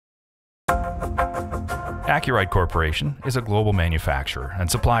Accuride Corporation is a global manufacturer and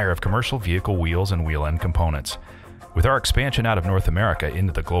supplier of commercial vehicle wheels and wheel end components. With our expansion out of North America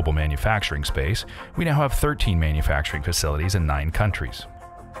into the global manufacturing space, we now have 13 manufacturing facilities in 9 countries.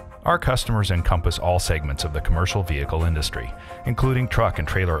 Our customers encompass all segments of the commercial vehicle industry, including truck and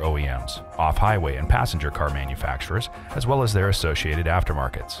trailer OEMs, off-highway and passenger car manufacturers, as well as their associated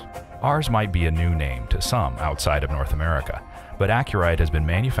aftermarkets. Ours might be a new name to some outside of North America, but Accuride has been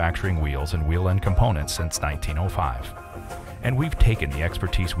manufacturing wheels and wheel end components since 1905. And we've taken the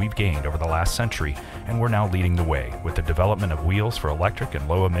expertise we've gained over the last century, and we're now leading the way with the development of wheels for electric and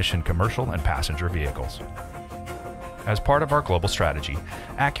low-emission commercial and passenger vehicles. As part of our global strategy,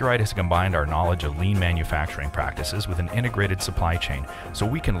 Accuride has combined our knowledge of lean manufacturing practices with an integrated supply chain so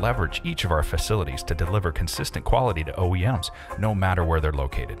we can leverage each of our facilities to deliver consistent quality to OEMs, no matter where they're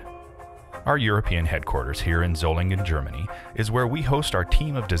located. Our European headquarters here in Solingen, Germany, is where we host our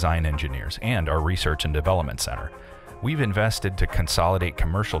team of design engineers and our research and development center. We've invested to consolidate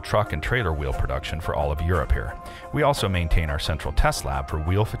commercial truck and trailer wheel production for all of Europe here. We also maintain our central test lab for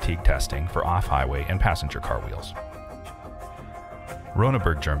wheel fatigue testing for off-highway and passenger car wheels.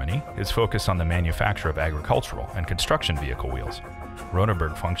 Roneburg, Germany, is focused on the manufacture of agricultural and construction vehicle wheels.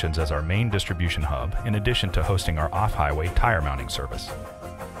 Roneburg functions as our main distribution hub in addition to hosting our off-highway tire mounting service.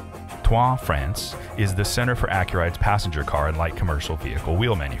 Troyes, France, is the center for Accuride's passenger car and light commercial vehicle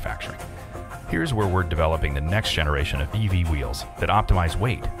wheel manufacturing. Here's where we're developing the next generation of EV wheels that optimize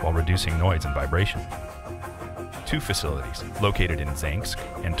weight while reducing noise and vibration. 2 facilities, located in Zansk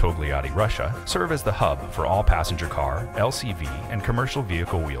and Togliatti, Russia, serve as the hub for all passenger car, LCV, and commercial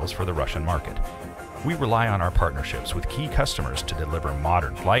vehicle wheels for the Russian market. We rely on our partnerships with key customers to deliver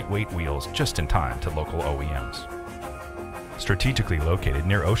modern, lightweight wheels just in time to local OEMs. Strategically located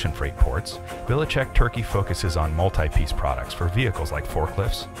near ocean freight ports, Bilecek, Turkey focuses on multi-piece products for vehicles like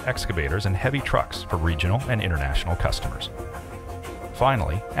forklifts, excavators, and heavy trucks for regional and international customers.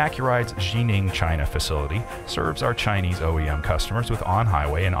 Finally, Accuride's Jining, China facility serves our Chinese OEM customers with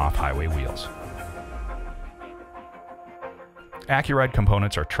on-highway and off-highway wheels. Accuride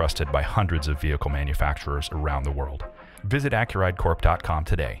components are trusted by hundreds of vehicle manufacturers around the world. Visit AccurideCorp.com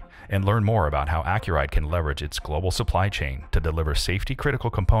today and learn more about how Accuride can leverage its global supply chain to deliver safety-critical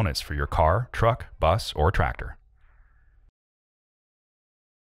components for your car, truck, bus, or tractor.